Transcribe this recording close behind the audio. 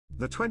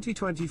The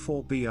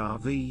 2024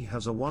 BRV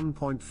has a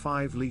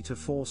 1.5-litre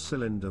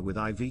 4-cylinder with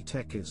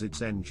i-VTEC as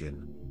its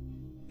engine.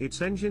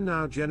 Its engine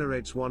now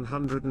generates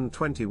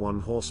 121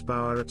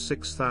 horsepower at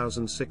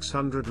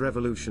 6,600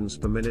 revolutions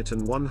per minute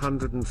and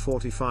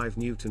 145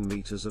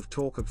 Nm of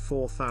torque at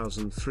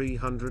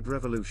 4,300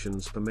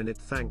 revolutions per minute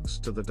thanks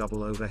to the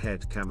double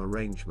overhead cam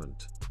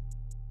arrangement.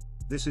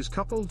 This is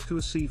coupled to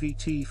a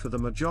CVT for the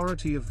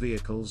majority of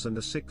vehicles and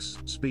a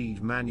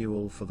 6-speed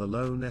manual for the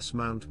lone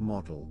S-mount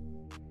model.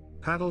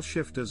 Paddle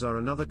shifters are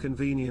another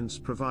convenience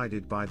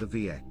provided by the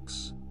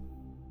VX.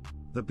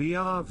 The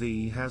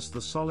BRV has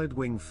the solid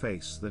wing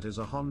face that is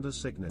a Honda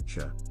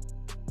signature.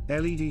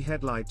 LED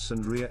headlights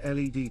and rear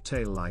LED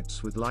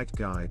taillights with light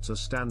guides are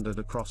standard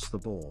across the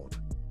board.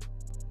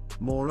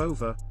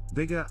 Moreover,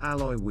 bigger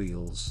alloy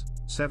wheels,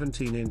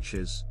 17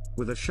 inches,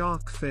 with a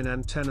shark fin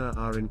antenna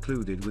are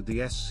included with the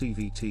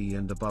SCVT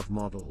and above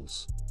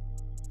models.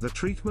 The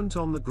treatment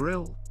on the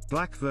grille,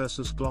 black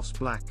versus gloss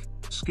black,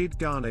 skid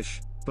garnish,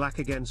 black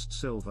against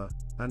silver,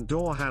 and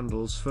door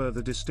handles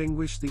further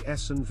distinguish the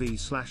S and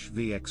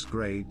V/VX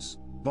grades,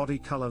 body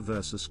color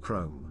versus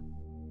chrome.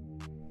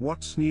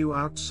 What's new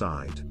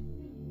outside?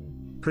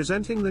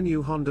 Presenting the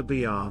new Honda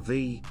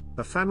BRV,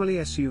 a family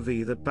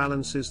SUV that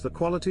balances the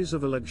qualities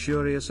of a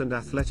luxurious and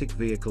athletic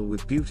vehicle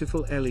with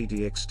beautiful LED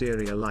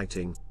exterior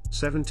lighting,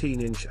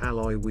 17-inch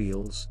alloy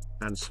wheels,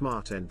 and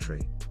smart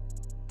entry.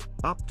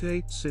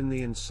 Updates in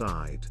the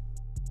inside.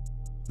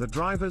 The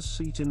driver's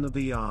seat in the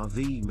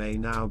BRV may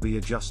now be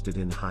adjusted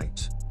in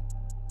height.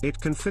 It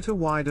can fit a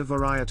wider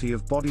variety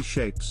of body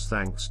shapes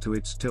thanks to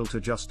its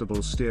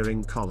tilt-adjustable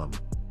steering column.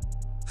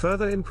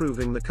 Further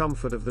improving the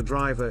comfort of the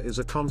driver is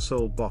a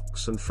console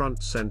box and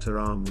front center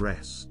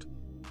armrest.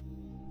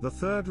 The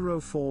third row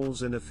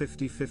falls in a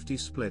 50-50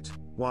 split,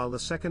 while the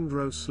second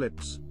row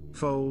slips,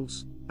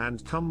 folds,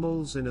 and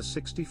tumbles in a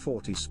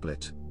 60-40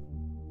 split.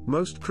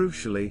 Most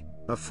crucially,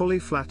 a fully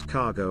flat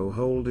cargo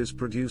hold is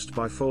produced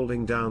by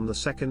folding down the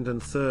second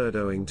and third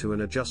owing to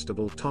an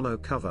adjustable tonneau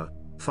cover,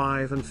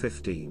 5 and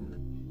 15.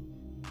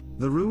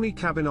 The roomy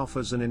cabin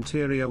offers an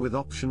interior with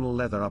optional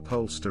leather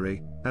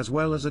upholstery, as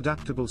well as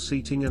adaptable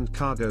seating and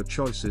cargo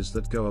choices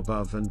that go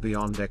above and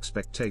beyond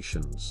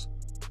expectations.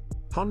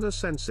 Honda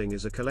Sensing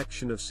is a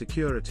collection of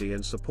security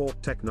and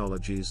support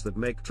technologies that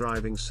make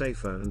driving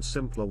safer and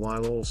simpler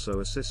while also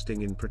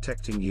assisting in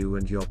protecting you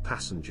and your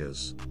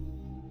passengers.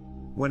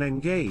 When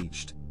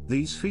engaged,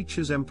 these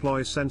features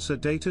employ sensor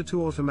data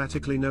to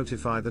automatically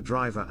notify the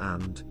driver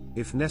and,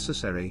 if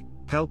necessary,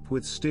 help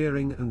with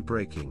steering and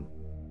braking.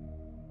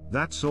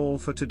 That's all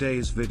for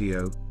today's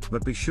video,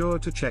 but be sure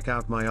to check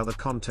out my other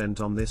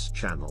content on this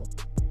channel.